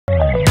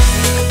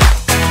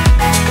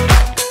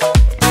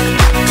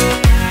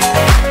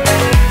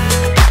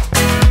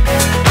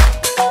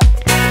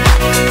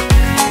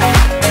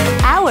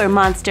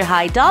Monster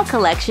High doll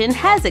collection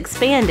has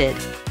expanded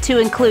to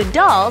include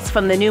dolls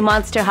from the new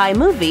Monster High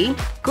movie,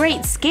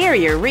 Great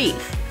Scarrier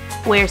Reef,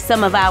 where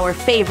some of our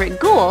favorite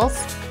ghouls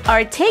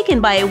are taken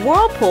by a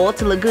whirlpool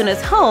to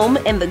Laguna's home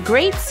in the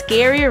Great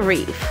Scarrier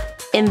Reef.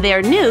 In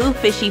their new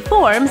fishy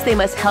forms, they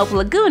must help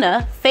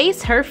Laguna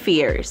face her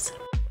fears.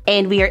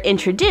 And we are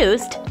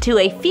introduced to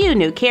a few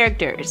new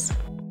characters.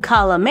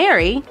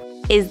 Calamari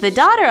is the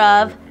daughter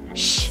of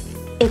Shh,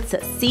 it's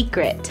a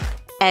secret.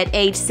 At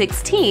age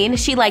 16,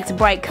 she likes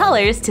bright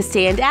colors to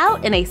stand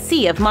out in a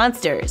sea of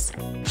monsters.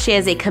 She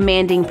has a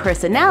commanding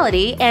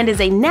personality and is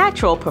a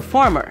natural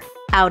performer.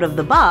 Out of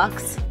the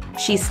box,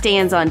 she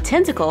stands on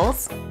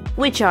tentacles,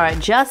 which are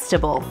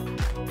adjustable.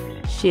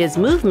 She has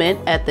movement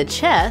at the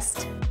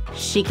chest.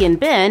 She can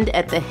bend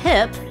at the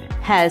hip,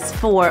 has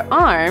 4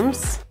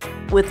 arms,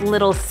 with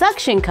little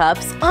suction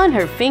cups on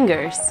her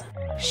fingers.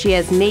 She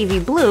has navy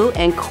blue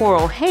and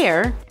coral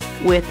hair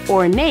with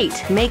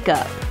ornate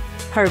makeup.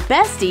 Her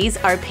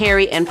besties are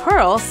Perry and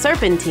Pearl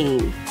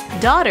Serpentine,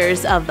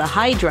 daughters of the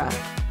Hydra.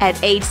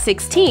 At age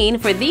 16,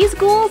 for these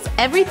ghouls,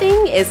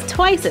 everything is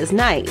twice as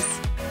nice.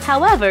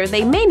 However,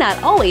 they may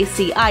not always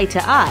see eye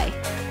to eye,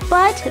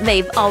 but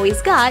they've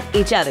always got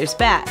each other's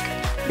back.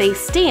 They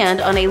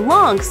stand on a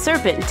long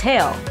serpent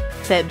tail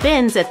that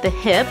bends at the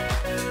hip,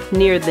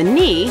 near the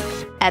knee,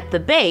 at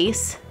the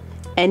base,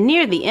 and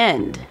near the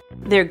end.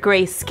 Their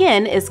gray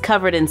skin is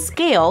covered in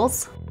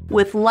scales,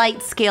 with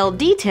light scale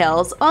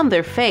details on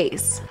their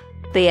face.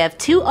 They have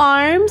 2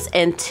 arms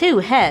and 2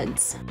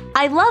 heads.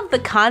 I love the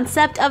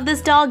concept of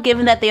this doll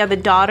given that they are the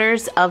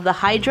daughters of the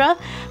Hydra.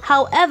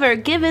 However,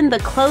 given the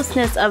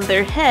closeness of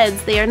their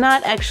heads, they are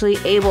not actually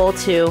able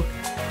to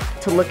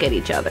look at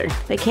each other.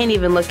 They can't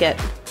even look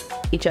at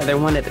each other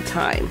one at a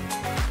time.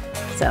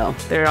 So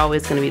they're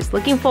always going to be just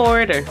looking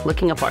forward or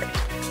looking apart.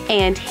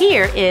 And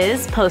here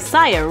is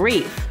Posaya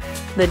Reef,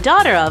 the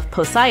daughter of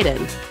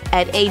Poseidon.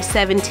 At age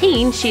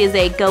 17, she is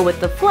a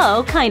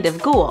go-with-the-flow kind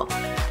of ghoul,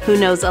 who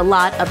knows a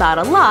lot about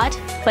a lot,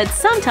 but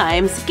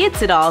sometimes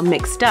gets it all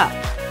mixed up.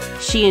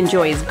 She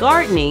enjoys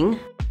gardening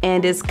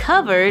and is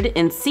covered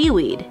in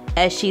seaweed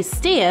as she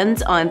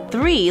stands on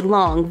 3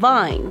 long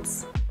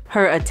vines.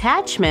 Her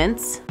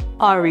attachments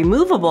are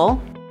removable.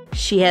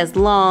 She has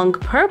long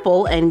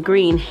purple and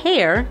green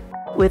hair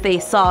with a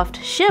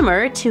soft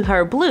shimmer to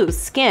her blue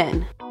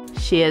skin.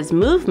 She has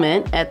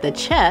movement at the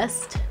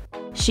chest.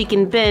 She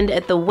can bend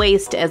at the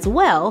waist as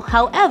well,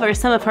 however,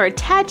 some of her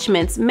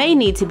attachments may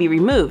need to be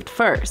removed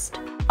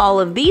first. All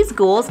of these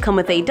ghouls come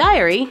with a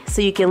diary,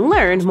 so you can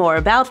learn more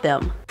about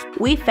them.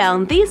 We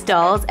found these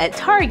dolls at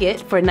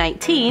Target for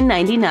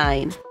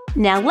 $19.99.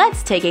 Now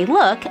let's take a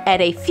look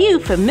at a few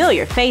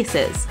familiar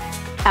faces.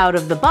 Out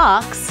of the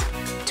box,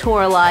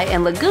 Toralei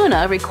and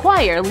Laguna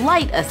require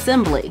light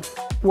assembly.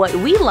 What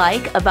we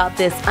like about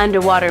this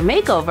underwater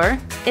makeover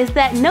is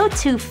that no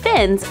 2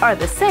 fins are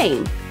the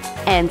same,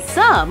 and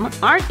some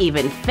aren't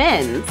even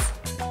fins.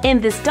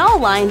 In this doll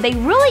line, they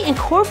really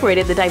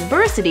incorporated the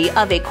diversity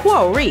of a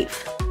coral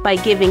reef by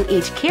giving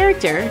each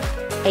character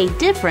a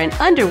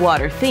different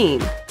underwater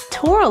theme.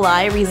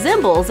 Toralei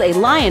resembles a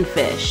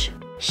lionfish.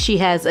 She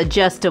has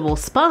adjustable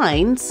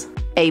spines,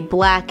 a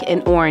black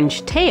and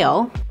orange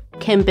tail,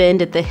 can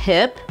bend at the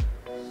hip,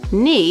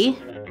 knee,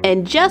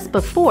 and just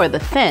before the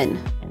fin.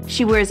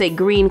 She wears a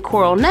green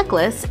coral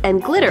necklace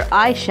and glitter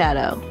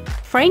eyeshadow.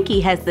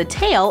 Frankie has the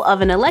tail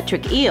of an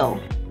electric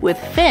eel, with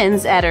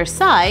fins at her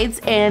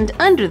sides and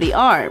under the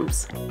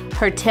arms.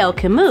 Her tail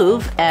can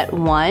move at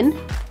 1,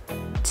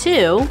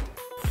 2,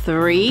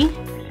 3,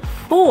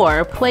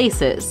 4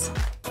 places.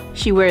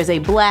 She wears a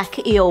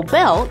black eel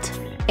belt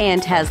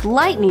and has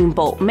lightning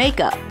bolt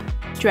makeup.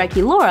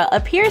 Draculaura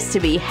appears to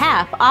be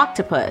half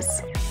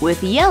octopus,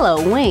 with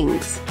yellow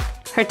wings.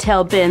 Her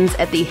tail bends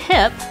at the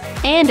hip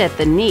and at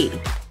the knee.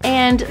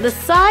 And the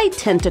side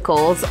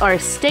tentacles are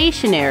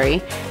stationary,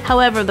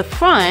 however the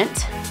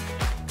front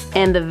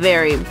and the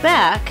very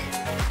back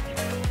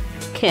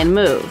can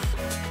move.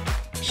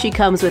 She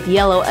comes with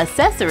yellow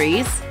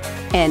accessories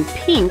and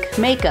pink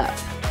makeup.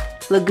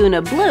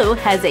 Laguna Blue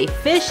has a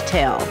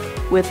fishtail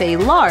with a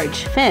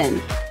large fin.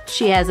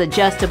 She has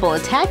adjustable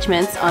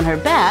attachments on her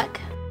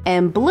back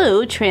and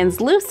blue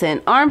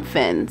translucent arm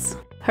fins.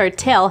 Her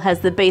tail has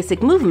the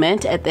basic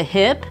movement at the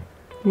hip,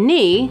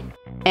 knee,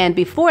 and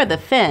before the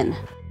fin.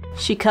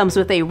 She comes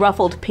with a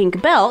ruffled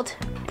pink belt,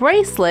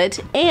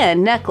 bracelet,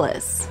 and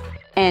necklace,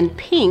 and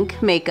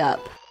pink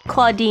makeup.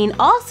 Claudine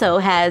also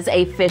has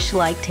a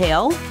fish-like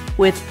tail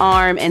with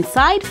arm and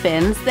side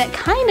fins that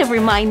kind of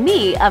remind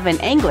me of an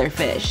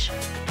anglerfish.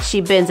 She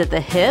bends at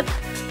the hip,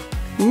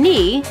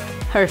 knee.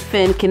 Her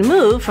fin can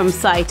move from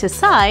side to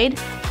side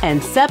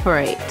and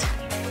separate.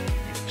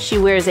 She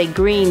wears a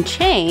green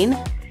chain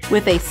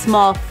with a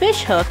small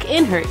fish hook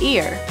in her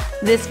ear.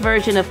 This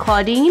version of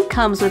Claudine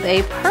comes with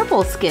a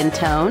purple skin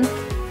tone.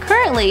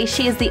 Currently,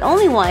 she is the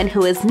only one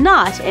who is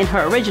not in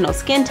her original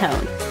skin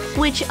tone,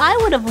 which I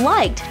would have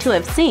liked to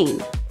have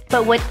seen.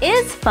 But what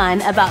is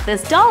fun about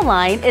this doll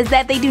line is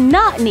that they do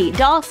not need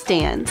doll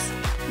stands.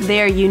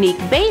 Their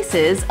unique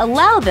bases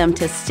allow them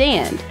to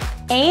stand,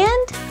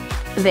 and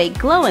They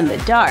glow in the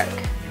dark.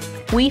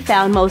 We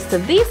found most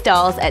of these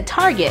dolls at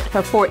Target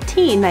for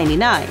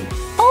 $14.99.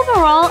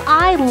 Overall,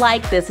 I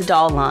like this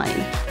doll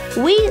line.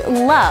 We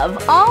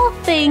love all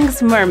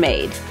things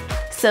mermaid.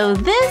 So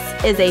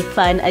this is a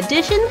fun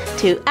addition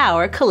to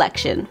our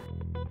collection.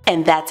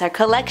 And that's our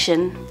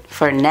collection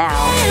for now.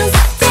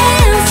 Dance,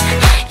 dance,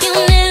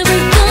 you're never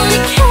gonna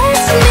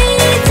catch me.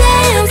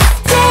 Dance,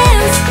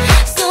 dance,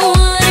 so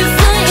what if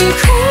I'm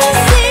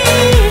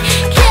crazy?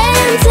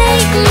 Can't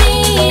take me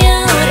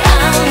out,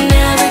 I'll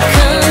never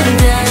come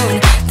down,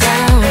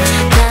 down,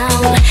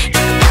 down.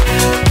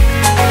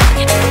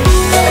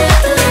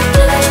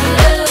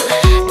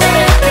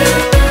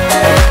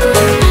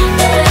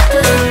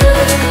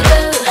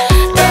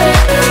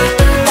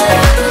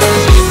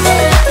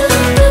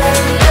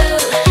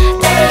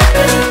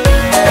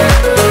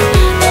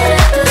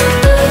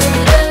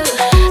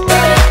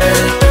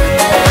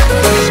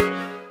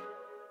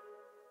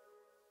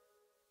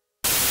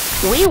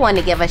 We want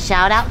to give a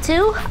shout out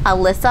to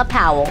Alyssa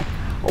Powell.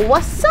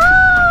 What's up?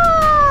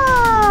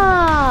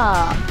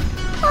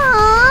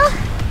 Aww,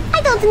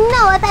 I don't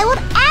know if I will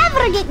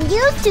ever get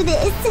used to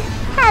this,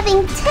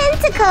 having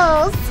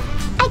tentacles.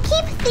 I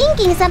keep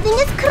thinking something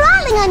is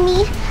crawling on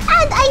me,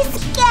 and I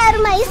scare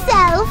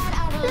myself.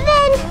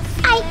 Then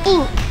I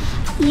ink.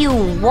 You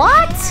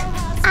what?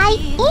 I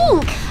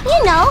ink.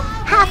 You know,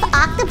 half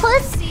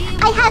octopus.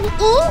 I have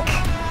ink.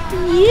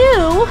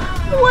 You?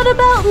 What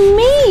about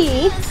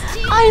me?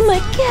 I'm a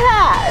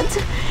cat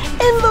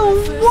in the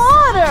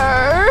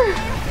water.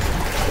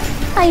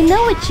 I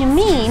know what you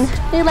mean.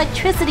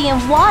 Electricity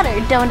and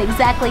water don't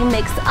exactly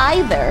mix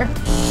either.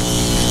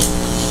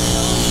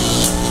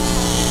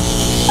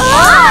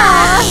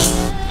 Ah!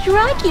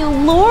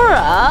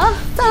 Draculaura!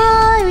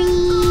 Sorry.